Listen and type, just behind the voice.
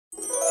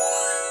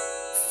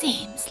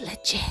Seems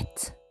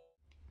legit.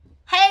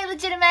 Hey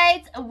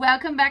Legitimates,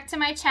 welcome back to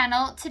my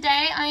channel.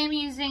 Today I am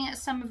using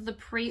some of the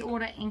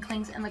pre-order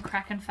inklings in the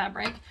Kraken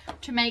fabric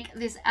to make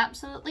this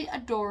absolutely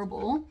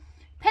adorable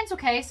pencil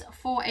case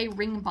for a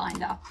ring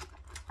binder.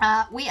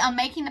 We are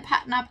making the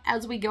pattern up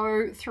as we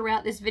go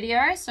throughout this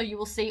video, so you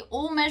will see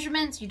all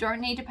measurements. You don't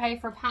need to pay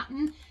for a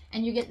pattern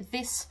and you get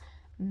this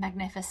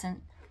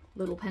magnificent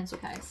little pencil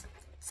case.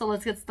 So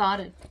let's get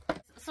started.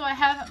 So I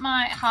have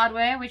my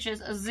hardware, which is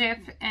a zip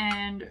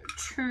and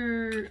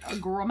 2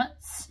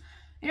 grommets.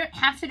 You don't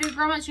have to do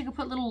grommets, you can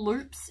put little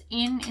loops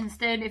in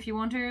instead if you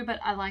want to, but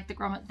I like the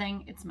grommet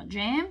thing, it's my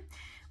jam.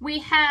 We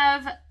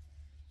have,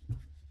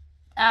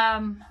 what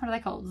are they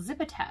called?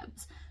 Zipper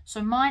tabs.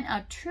 So mine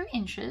are 2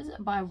 inches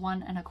by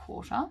 1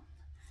 1/4.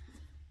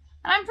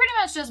 And I'm pretty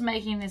much just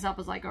making this up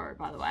as I go,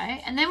 by the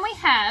way. And then we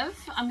have,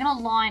 I'm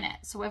gonna line it.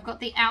 So we've got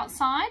the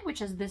outside,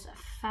 which is this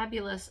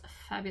fabulous,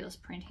 fabulous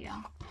print here.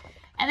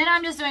 And then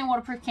I'm just doing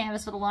waterproof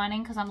canvas for the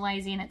lining because I'm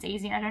lazy and it's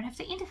easy and I don't have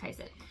to interface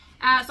it.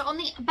 So on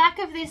the back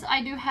of this,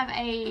 I do have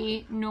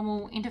a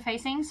normal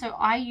interfacing. So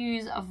I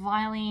use a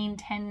Vilene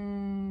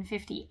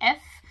 1050F,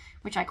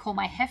 which I call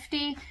my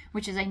Hefty,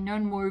 which is a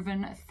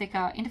non-woven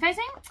thicker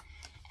interfacing.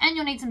 And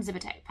you'll need some zipper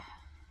tape.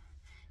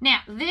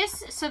 Now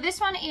this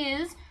one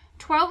is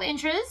 12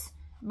 inches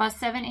by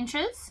 7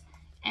 inches.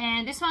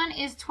 And this one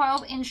is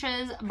 12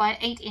 inches by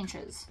 8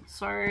 inches.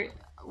 So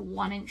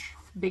 1 inch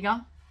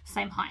bigger,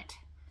 same height.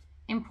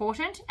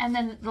 Important. And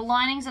then the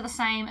linings are the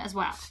same as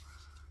well.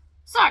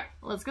 So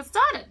let's get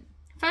started.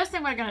 First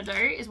thing we're going to do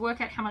is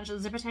work out how much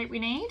zipper tape we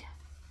need.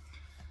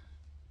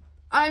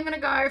 I'm going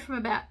to go from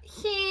about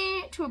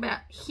here to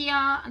about here,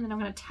 and then I'm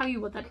going to tell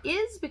you what that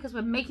is because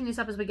we're making this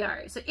up as we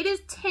go. So it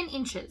is 10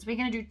 inches. We're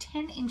going to do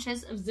 10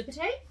 inches of zipper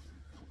tape.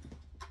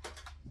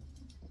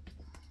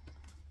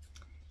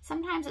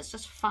 Sometimes it's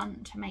just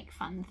fun to make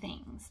fun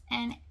things,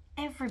 and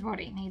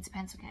everybody needs a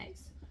pencil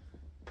case.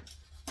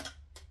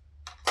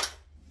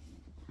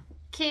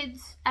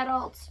 Kids,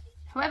 adults,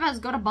 whoever has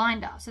got a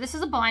binder. So this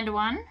is a binder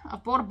one.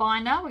 I've bought a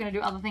binder. We're going to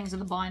do other things with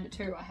the binder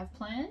too. I have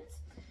plans.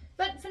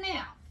 But for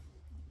now,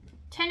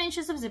 10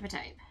 inches of zipper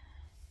tape.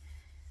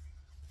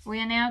 We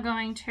are now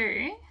going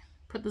to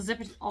put the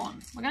zipper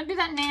on. We're going to do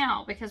that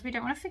now because we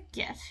don't want to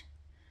forget.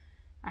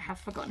 I have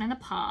forgotten in the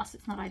past.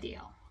 It's not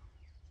ideal.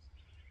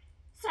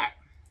 So,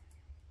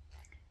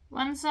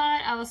 one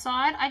side, other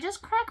side. I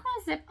just crack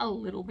my zip a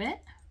little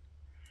bit.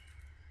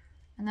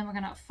 And then we're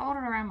going to fold it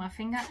around my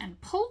finger and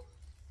pull.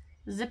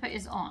 Zipper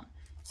is on.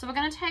 So we're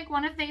going to take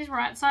one of these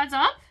right sides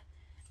up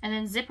and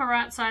then zipper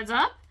right sides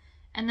up,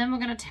 and then we're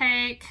going to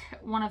take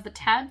one of the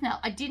tabs. Now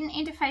I didn't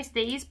interface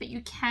these, but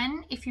you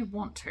can if you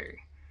want to.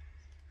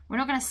 We're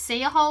not going to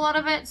see a whole lot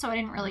of it, so I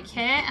didn't really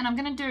care. And I'm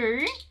going to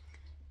do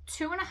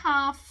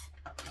 2.5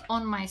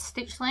 on my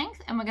stitch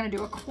length, and we're going to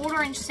do a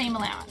 1/4 inch seam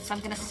allowance. So I'm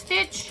going to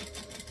stitch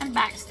and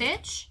back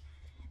stitch,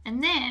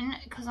 and then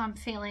because I'm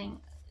feeling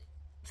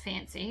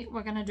fancy,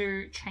 we're going to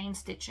do chain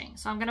stitching.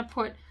 So I'm going to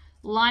put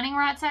lining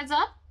right sides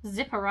up,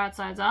 zipper right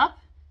sides up,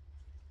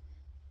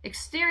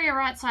 exterior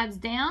right sides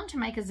down to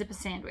make a zipper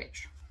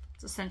sandwich.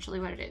 It's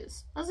essentially what it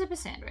is, a zipper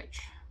sandwich.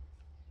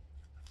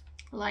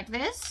 Like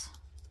this.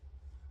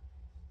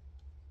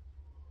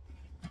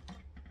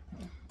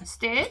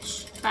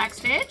 Stitch, back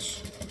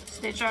stitch,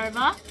 stitch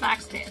over, back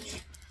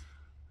stitch.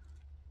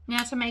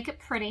 Now to make it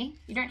pretty,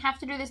 you don't have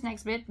to do this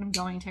next bit, but I'm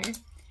going to.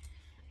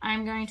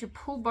 I'm going to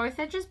pull both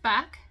edges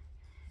back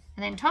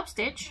and then top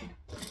stitch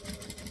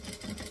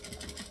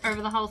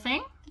over the whole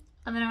thing,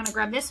 and then I'm going to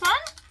grab this one.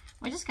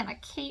 We're just going to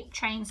keep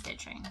chain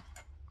stitching.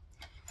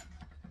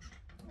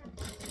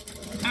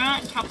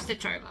 Alright, top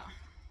stitch over.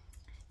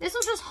 This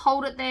will just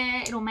hold it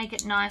there, it'll make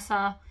it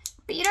nicer,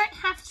 but you don't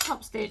have to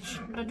top stitch,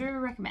 but I do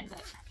recommend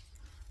it.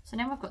 So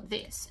now we've got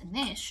this, and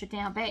this should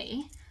now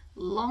be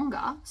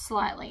longer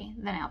slightly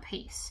than our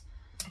piece.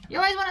 You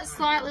always want it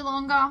slightly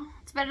longer.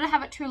 It's better to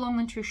have it too long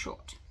than too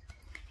short.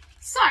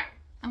 So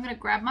I'm going to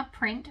grab my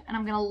print and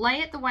I'm going to lay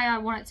it the way I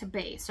want it to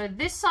be. So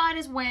this side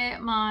is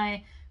where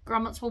my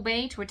grommets will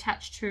be to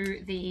attach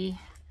to the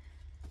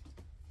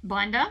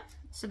binder.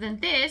 So then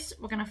this,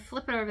 we're going to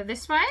flip it over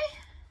this way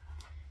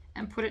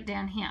and put it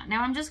down here.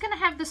 Now I'm just going to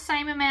have the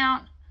same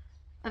amount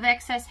of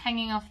excess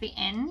hanging off the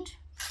end.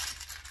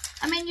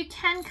 I mean, you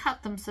can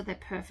cut them so they're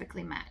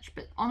perfectly matched,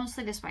 but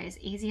honestly this way is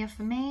easier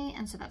for me,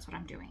 and so that's what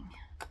I'm doing.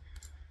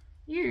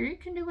 You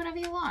can do whatever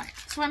you like.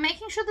 So I'm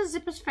making sure the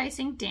zipper's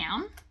facing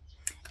down.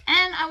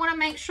 And I want to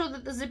make sure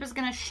that the zipper's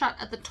going to shut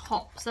at the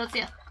top. So that's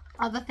the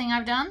other thing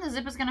I've done. The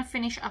zipper's going to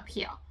finish up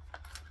here.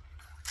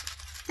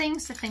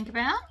 Things to think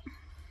about.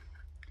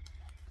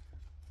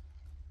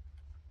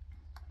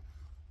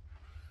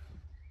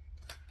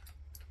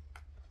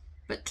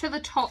 But to the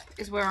top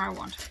is where I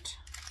want it.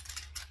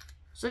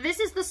 So this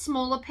is the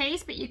smaller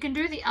piece, but you can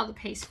do the other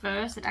piece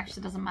first. It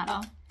actually doesn't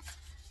matter.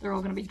 They're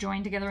all going to be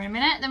joined together in a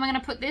minute. Then we're going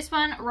to put this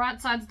one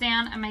right sides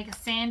down and make a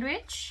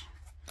sandwich.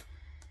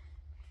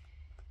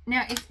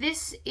 Now, if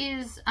this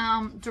is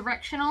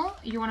directional,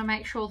 you want to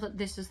make sure that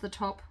this is the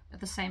top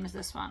the same as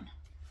this one.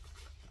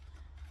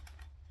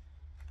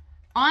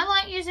 I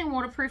like using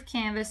waterproof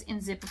canvas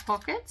in zipper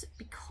pockets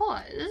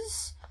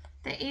because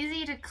they're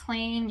easy to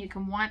clean. You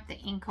can wipe the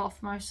ink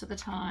off most of the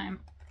time.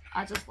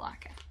 I just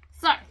like it.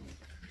 So,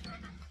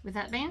 with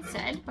that being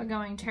said, we're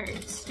going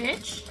to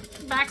stitch,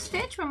 back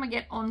stitch when we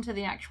get onto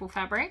the actual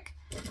fabric.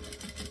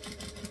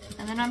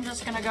 And then I'm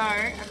just going to go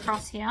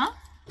across here.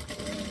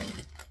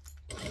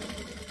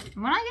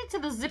 And when I get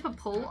to the zipper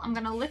pull, I'm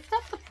going to lift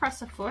up the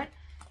presser foot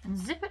and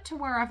zip it to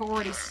where I've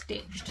already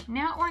stitched.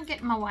 Now it won't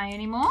get in my way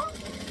anymore.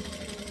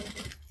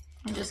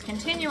 And just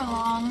continue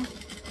along.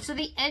 So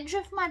the edge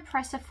of my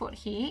presser foot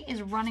here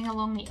is running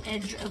along the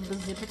edge of the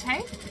zipper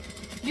tape.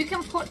 You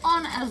can put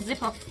on a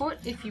zipper foot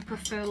if you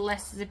prefer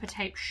less zipper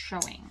tape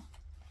showing.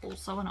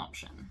 Also an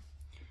option.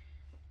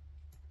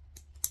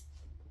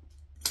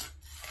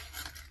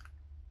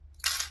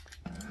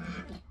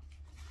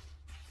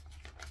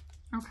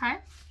 Okay,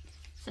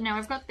 so now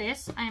I've got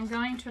this. I am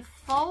going to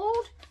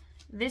fold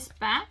this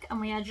back and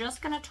we are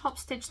just going to top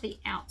stitch the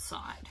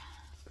outside.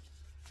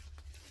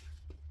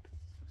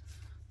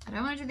 I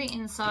don't want to do the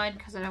inside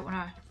because I don't want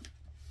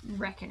to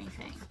wreck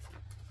anything.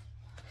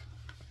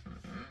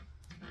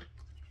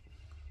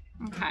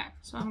 Okay,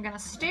 so I'm going to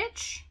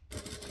stitch,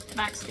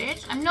 back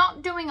stitch. I'm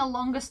not doing a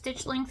longer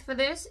stitch length for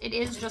this. It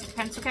is just a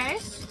pencil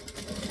case.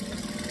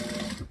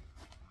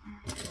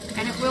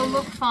 And it will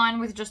look fine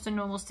with just a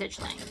normal stitch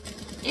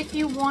length. If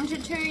you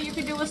wanted to, you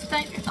could do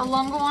a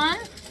longer one,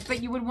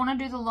 but you would want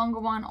to do the longer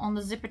one on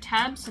the zipper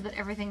tab so that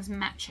everything's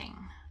matching.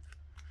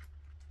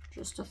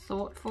 Just a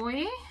thought for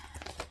you.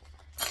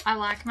 I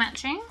like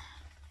matching.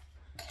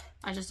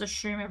 I just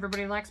assume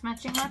everybody likes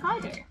matching like I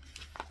do.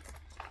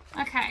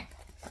 Okay,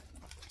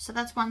 so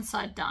that's one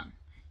side done.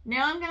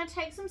 Now I'm going to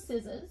take some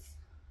scissors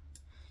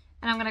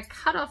and I'm going to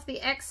cut off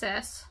the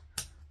excess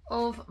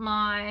of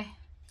my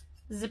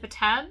zipper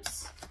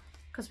tabs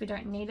because we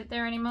don't need it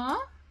there anymore.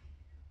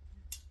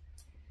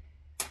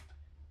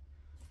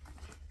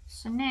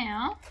 So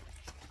now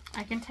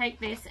I can take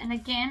this, and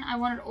again, I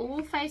want it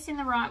all facing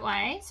the right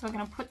way. So we're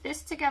going to put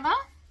this together.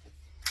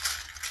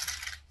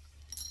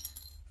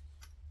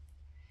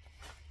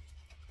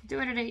 Do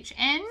it at each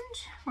end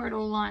where it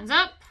all lines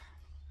up.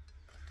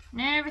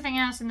 And everything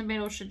else in the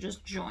middle should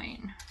just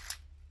join.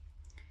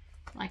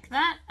 Like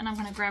that. And I'm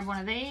going to grab one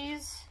of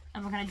these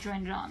and we're going to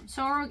join it on.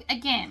 So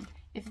again,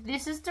 if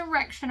this is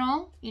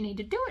directional, you need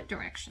to do it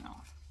directional.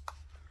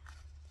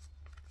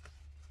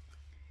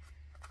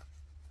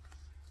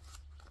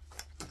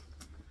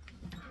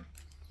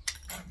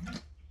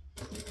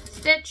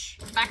 Stitch,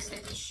 back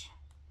stitch.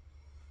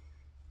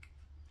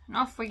 And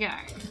off we go.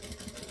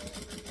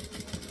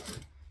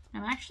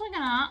 I'm actually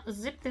gonna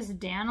zip this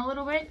down a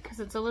little bit because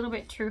it's a little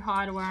bit too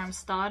high to where I'm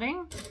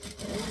starting.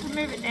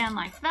 Move it down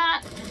like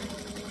that.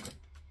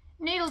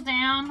 Needle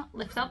down,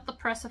 lift up the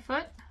presser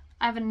foot.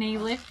 I have a knee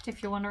lift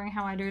if you're wondering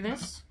how I do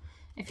this.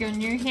 If you're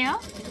new here,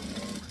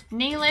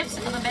 knee lifts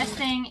are the best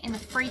thing in the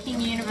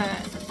freaking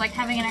universe. It's like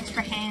having an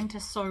extra hand to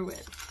sew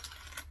with.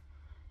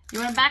 You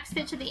want to back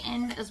stitch at the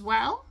end as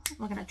well.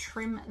 We're going to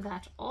trim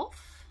that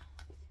off.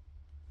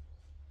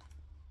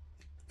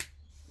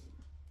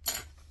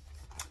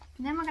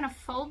 And then we're going to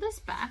fold this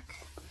back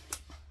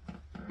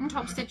and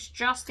top stitch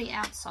just the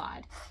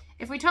outside.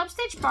 If we top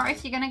stitch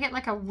both, you're going to get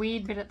like a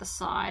weird bit at the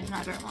side, and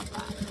I don't want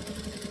that.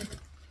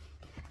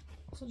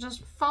 So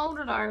just fold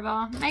it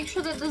over. Make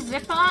sure that the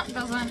zipper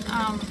doesn't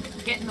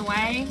get in the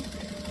way.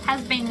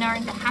 Has been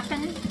known to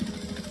happen.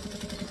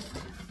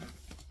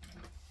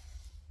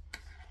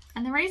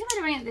 And the reason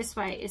we're doing it this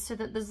way is so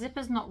that the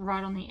zipper's not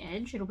right on the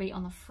edge, it'll be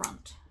on the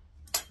front.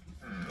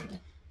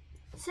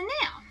 So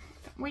now,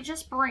 we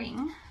just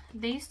bring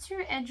these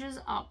two edges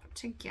up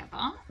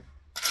together.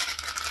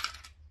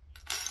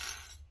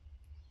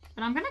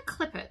 But I'm going to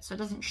clip it so it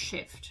doesn't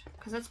shift,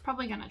 because it's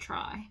probably going to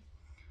try.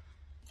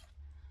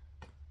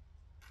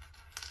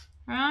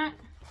 Right?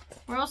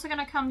 We're also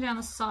going to come down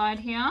the side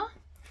here,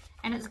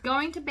 and it's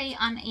going to be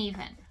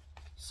uneven.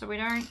 So we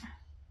don't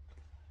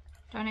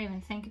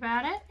even think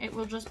about it. It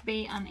will just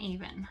be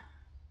uneven.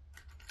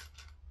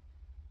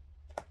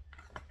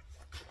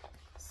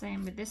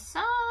 Same with this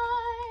side.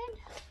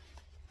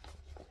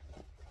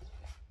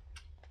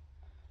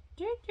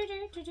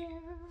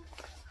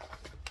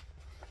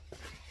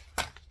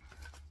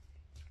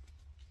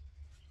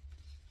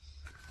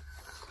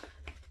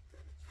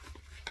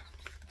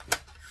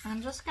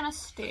 I'm just going to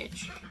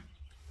stitch.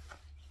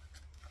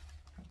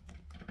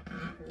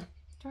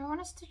 Do I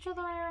want to stitch all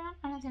the way around?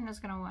 I don't think that's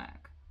going to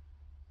work.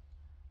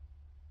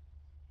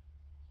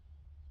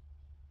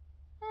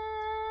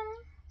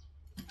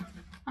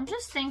 I'm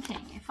just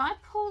thinking, if I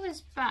pull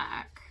this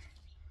back,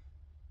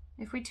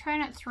 if we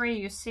turn it through,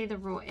 you see the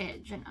raw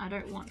edge, and I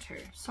don't want to.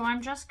 So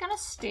I'm just going to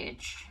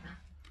stitch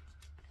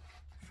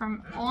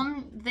from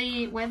on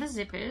the, where the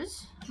zip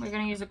is. We're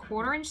going to use a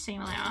 1/4 inch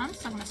seam allowance.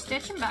 So I'm going to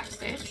stitch and back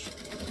stitch.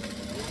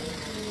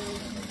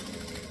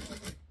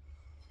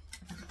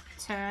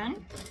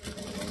 Turn.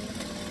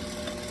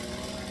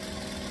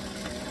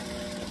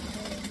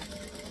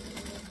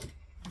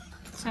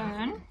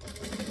 Turn.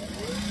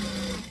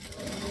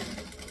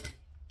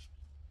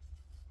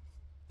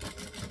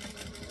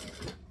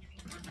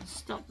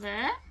 stop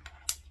there.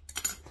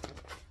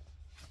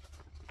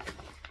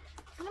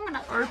 And I'm going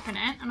to open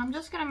it, and I'm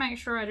just going to make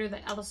sure I do the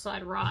other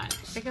side right,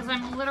 because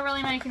I'm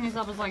literally making this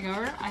up as I go.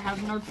 I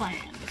have no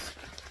plans.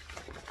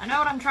 I know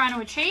what I'm trying to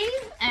achieve,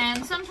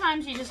 and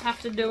sometimes you just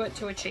have to do it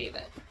to achieve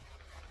it.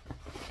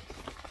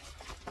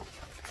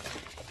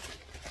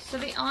 So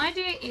the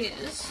idea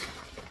is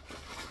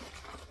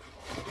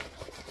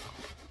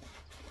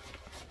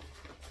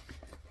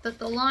that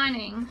the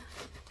lining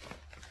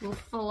will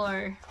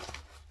follow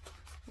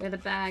where the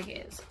bag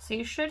is. So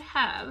you should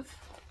have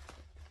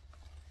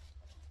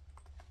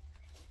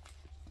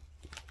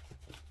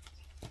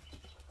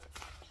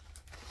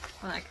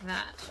like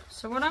that.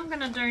 So what I'm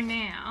going to do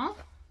now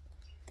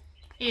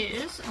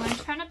is I'm going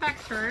to turn it back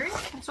through.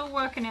 It's all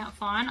working out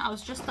fine. I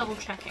was just double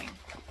checking.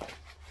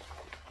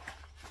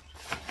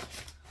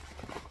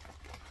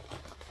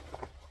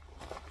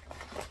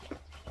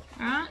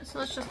 Alright, so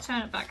let's just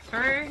turn it back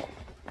through.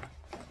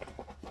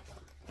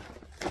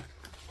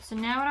 So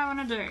now what I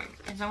want to do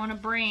is I want to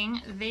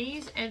bring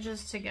these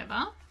edges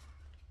together.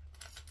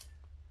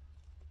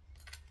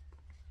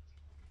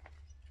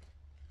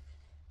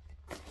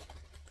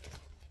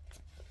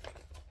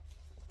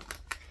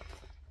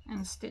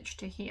 And stitch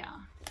to here.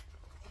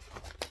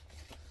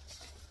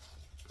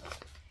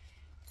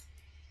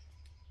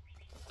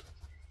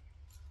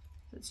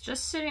 It's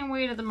just sitting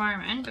weird at the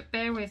moment, but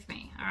bear with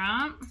me,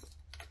 alright?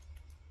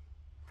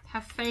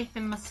 Have faith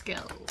in my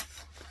skills.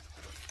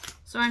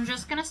 So I'm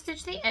just going to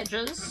stitch the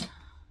edges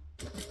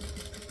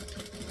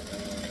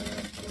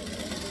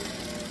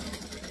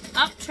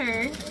up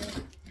to,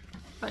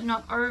 but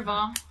not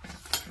over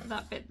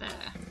that bit there.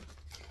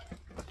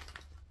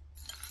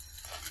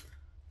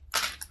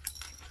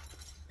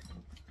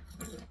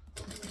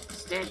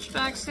 Stitch,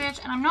 back stitch,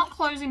 and I'm not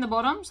closing the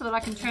bottom so that I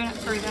can turn it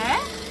through there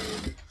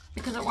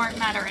because it won't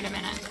matter in a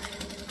minute.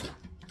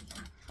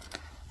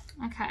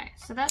 Okay,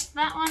 so that's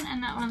that one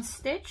and that one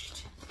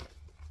stitched.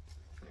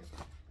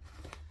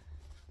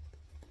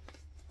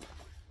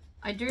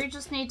 I do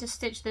just need to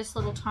stitch this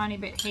little tiny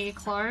bit here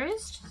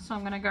closed, so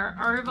I'm going to go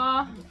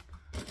over,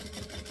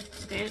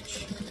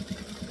 stitch.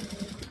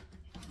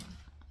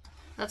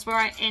 That's where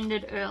I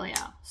ended earlier.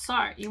 So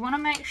you want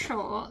to make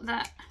sure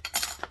that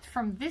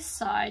from this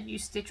side you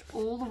stitch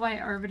all the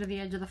way over to the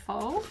edge of the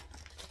fold,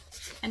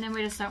 and then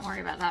we just don't worry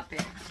about that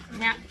bit.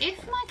 Now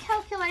if my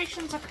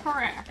calculations are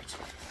correct,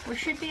 we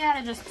should be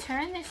able to just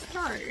turn this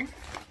through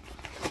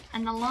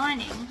and the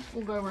lining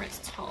will go where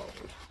it's told.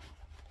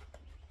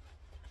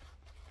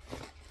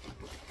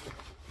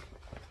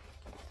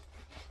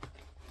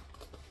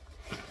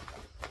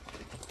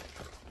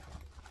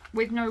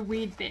 With no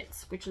weird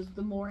bits, which is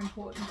the more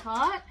important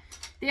part.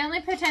 The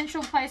only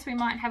potential place we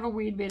might have a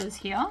weird bit is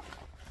here.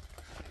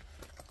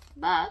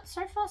 But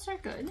so far so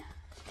good.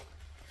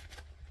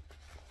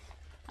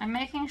 I'm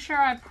making sure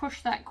I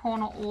push that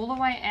corner all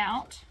the way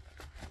out.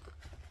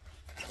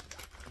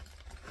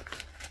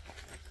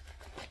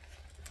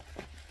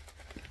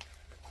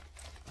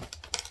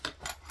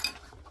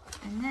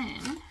 And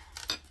then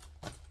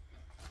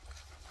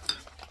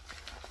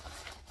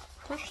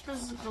push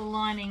the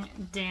lining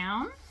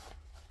down.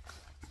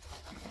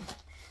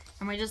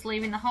 And we're just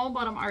leaving the whole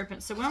bottom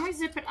open. So when we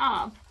zip it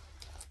up,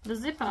 the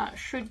zipper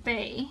should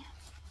be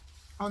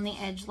on the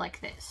edge like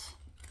this,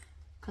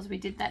 because we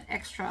did that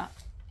extra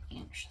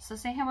inch. So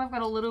see how I've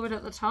got a little bit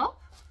at the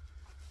top?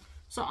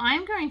 So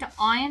I'm going to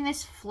iron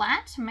this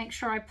flat to make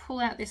sure I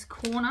pull out this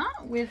corner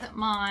with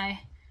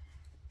my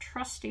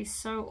trusty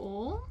sew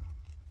all,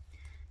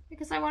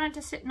 because I want it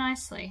to sit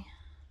nicely.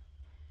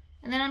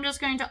 And then I'm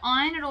just going to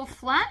iron it all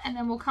flat, and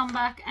then we'll come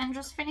back and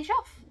just finish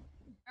off.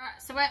 Alright,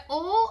 so we're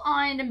all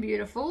ironed and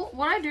beautiful.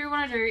 What I do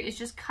want to do is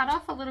just cut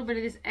off a little bit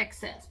of this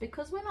excess.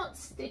 Because we're not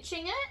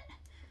stitching it,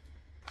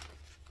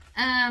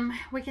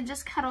 we can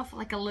just cut off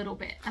like a little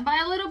bit. And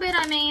by a little bit,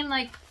 I mean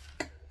like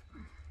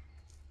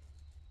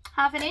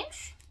half an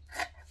inch.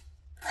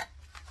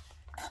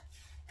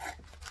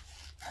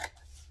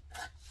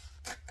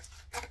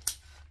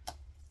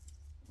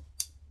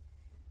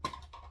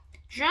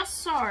 Just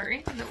so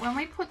that when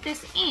we put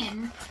this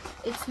in,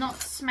 it's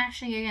not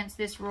smashing against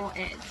this raw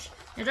edge.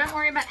 Now don't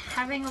worry about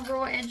having a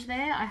raw edge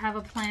there. I have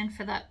a plan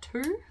for that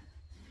too.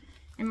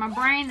 In my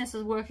brain, this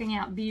is working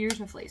out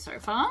beautifully so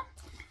far.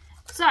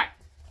 So,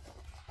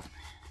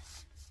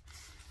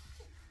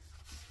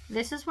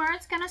 this is where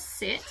it's going to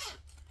sit.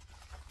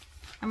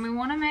 And we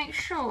want to make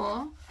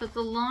sure that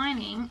the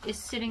lining is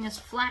sitting as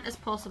flat as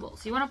possible.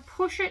 So you want to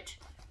push it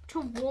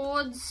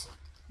towards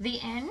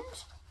the end.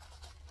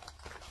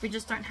 We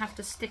just don't have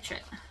to stitch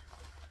it.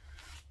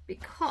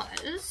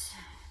 Because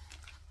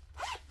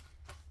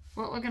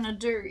what we're going to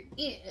do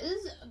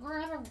is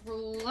grab a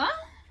ruler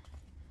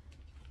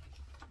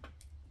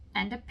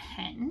and a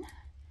pen,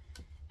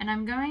 and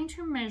I'm going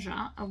to measure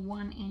a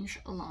 1-inch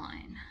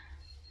line.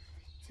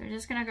 So we're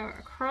just going to go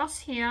across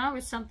here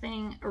with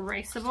something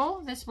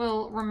erasable. This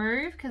will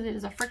remove because it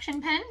is a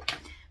friction pen,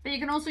 but you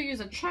can also use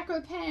a Chaco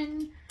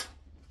pen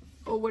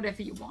or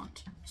whatever you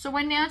want. So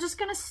we're now just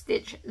going to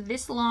stitch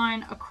this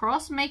line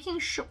across, making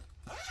sure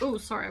Oh,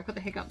 sorry, I've got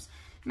the hiccups.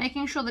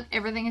 Making sure that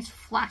everything is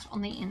flat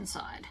on the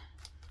inside.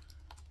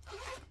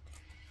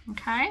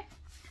 Okay,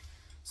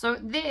 so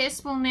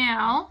this will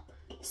now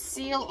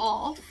seal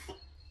off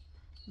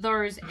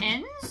those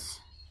ends.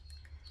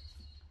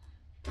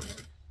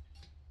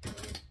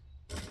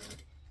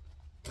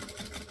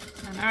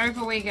 And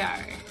over we go.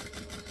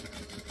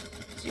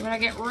 So you want to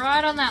get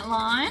right on that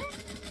line.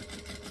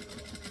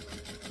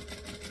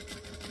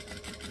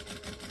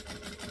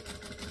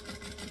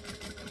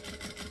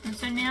 And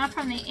so now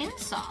from the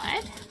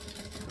inside,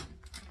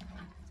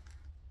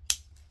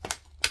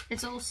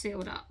 it's all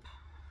sealed up.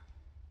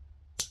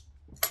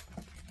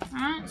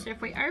 Alright, so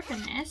if we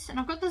open this, and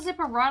I've got the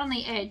zipper right on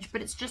the edge,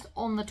 but it's just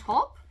on the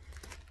top.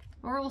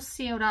 We're all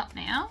sealed up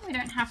now. We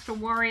don't have to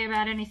worry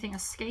about anything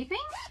escaping.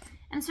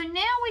 And so now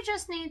we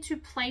just need to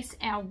place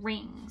our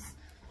rings.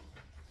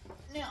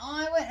 Now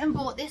I went and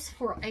bought this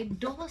for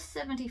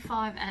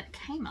 $1.75 at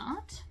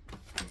Kmart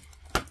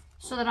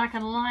so that I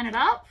can line it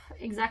up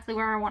exactly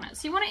where I want it.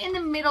 So you want it in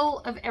the middle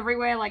of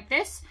everywhere like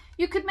this.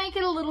 You could make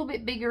it a little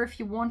bit bigger if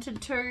you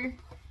wanted to,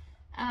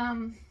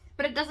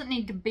 but it doesn't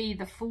need to be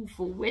the full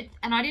width.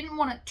 And I didn't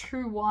want it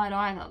too wide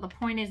either. The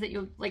point is that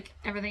you'll, like,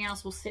 everything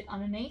else will sit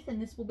underneath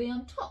and this will be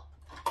on top.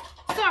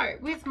 So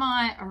with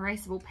my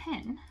erasable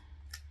pen,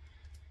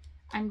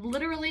 I'm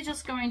literally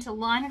just going to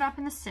line it up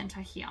in the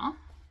center here.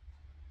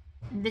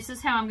 And this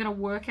is how I'm going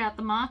to work out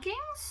the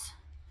markings.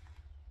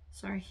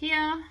 So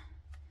here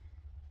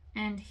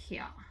and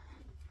here.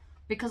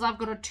 Because I've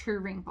got a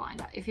 2-ring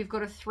binder. If you've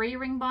got a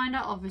 3-ring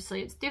binder,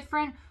 obviously it's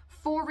different.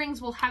 4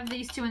 rings will have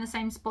these 2 in the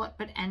same spot,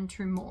 but and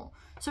 2 more.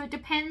 So it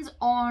depends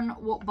on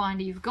what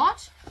binder you've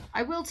got.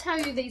 I will tell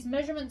you these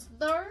measurements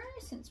though,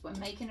 since we're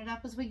making it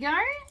up as we go.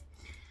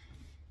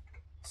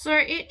 So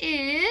it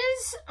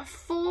is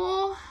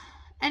 4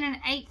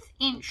 1/8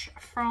 inch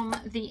from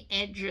the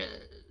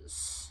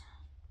edges.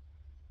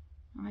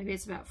 Or maybe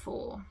it's about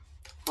 4.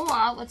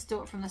 Or let's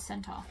do it from the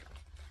center.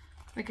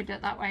 We could do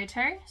it that way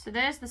too. So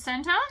there's the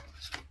center.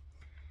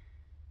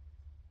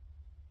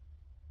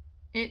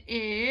 It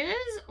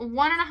is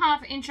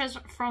 1.5 inches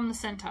from the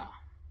center.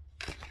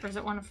 Or is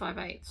it 1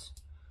 5/8?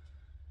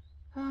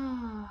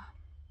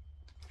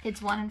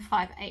 It's 1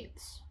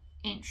 5/8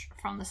 inch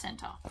from the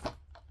center.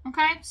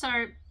 Okay,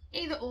 so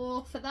either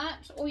or for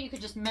that, or you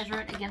could just measure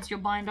it against your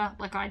binder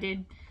like I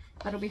did.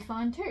 That'll be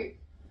fine too.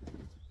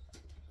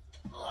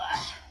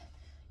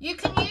 You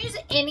can use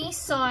any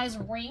size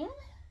ring.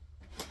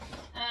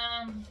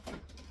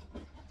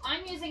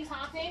 I'm using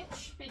 1/2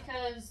 inch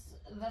because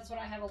that's what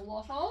I have a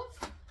lot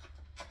of.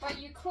 But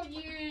you could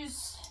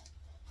use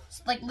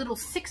like little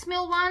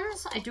 6mm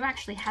ones. I do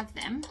actually have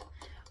them.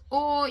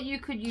 Or you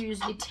could use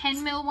your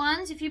 10mm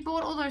ones. If you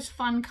bought all those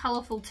fun,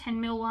 colourful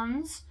 10mm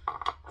ones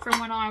from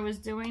when I was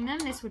doing them,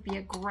 this would be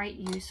a great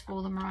use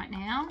for them right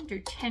now.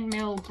 Do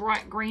 10mm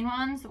bright green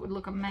ones. That would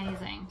look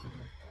amazing.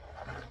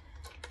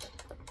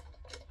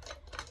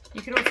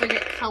 You could also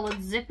get coloured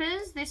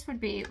zippers. This would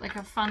be like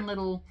a fun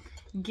little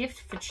gift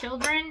for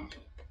children.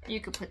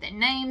 You could put their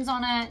names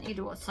on it. You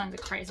do all kinds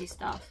of crazy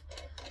stuff.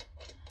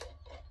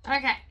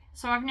 Okay,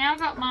 so I've now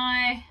got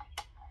my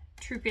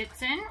 2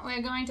 bits in.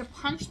 We're going to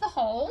punch the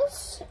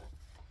holes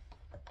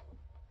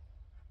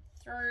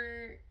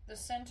through the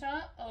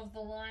center of the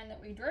line that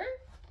we drew.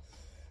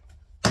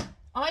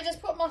 I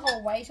just put my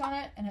whole weight on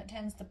it and it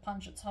tends to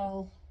punch its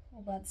hole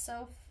all by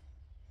itself.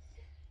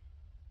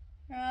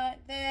 Right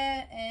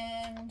there,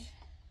 and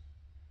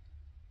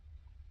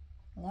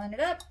line it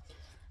up,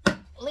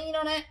 lean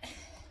on it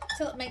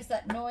till it makes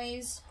that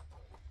noise.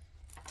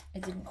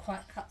 It didn't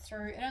quite cut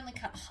through. It only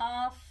cut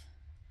half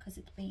because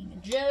it's being a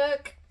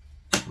jerk.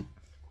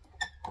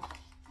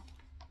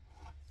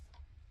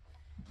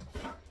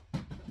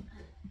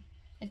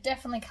 It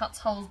definitely cuts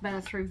holes better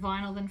through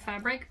vinyl than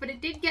fabric, but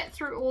it did get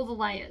through all the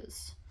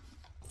layers.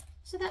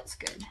 So that's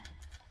good.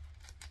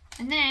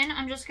 And then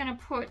I'm just going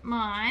to put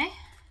my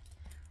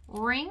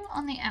ring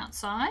on the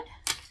outside.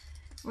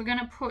 We're going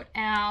to put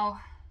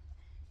our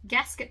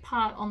gasket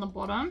part on the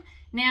bottom.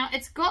 Now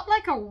it's got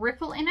like a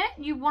ripple in it.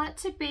 You want it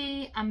to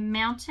be a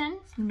mountain,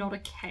 not a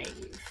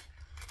cave.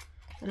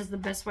 That is the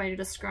best way to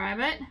describe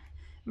it.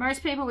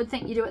 Most people would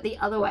think you do it the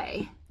other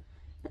way,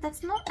 but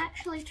that's not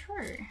actually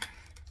true.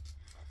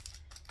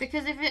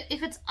 Because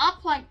if it's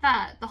up like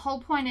that, the whole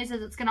point is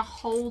that it's going to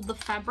hold the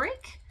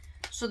fabric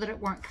so that it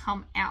won't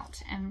come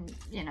out. And,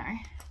 you know,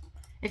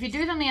 if you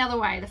do them the other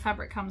way, the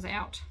fabric comes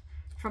out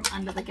from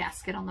under the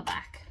gasket on the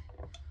back.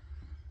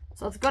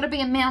 So it's got to be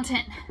a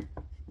mountain.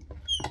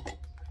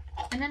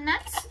 And then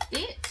that's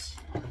it.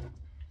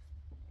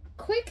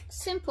 Quick,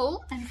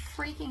 simple, and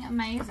freaking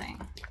amazing.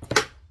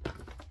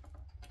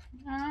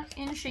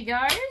 In she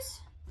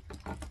goes.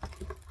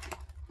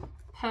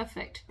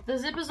 Perfect. The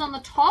zipper's on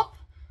the top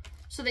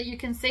so that you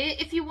can see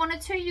it. If you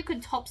wanted to, you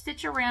could top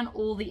stitch around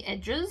all the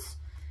edges.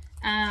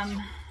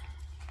 I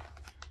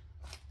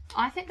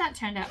think that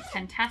turned out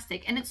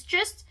fantastic. And it's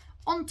just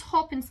on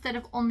top instead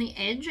of on the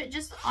edge.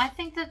 I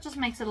think that just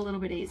makes it a little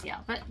bit easier.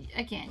 But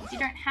again, you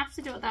don't have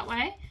to do it that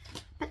way.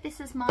 But this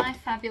is my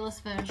fabulous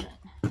version.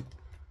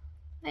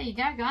 There you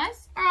go,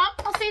 guys. All right,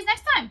 I'll see you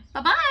next time.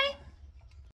 Bye-bye.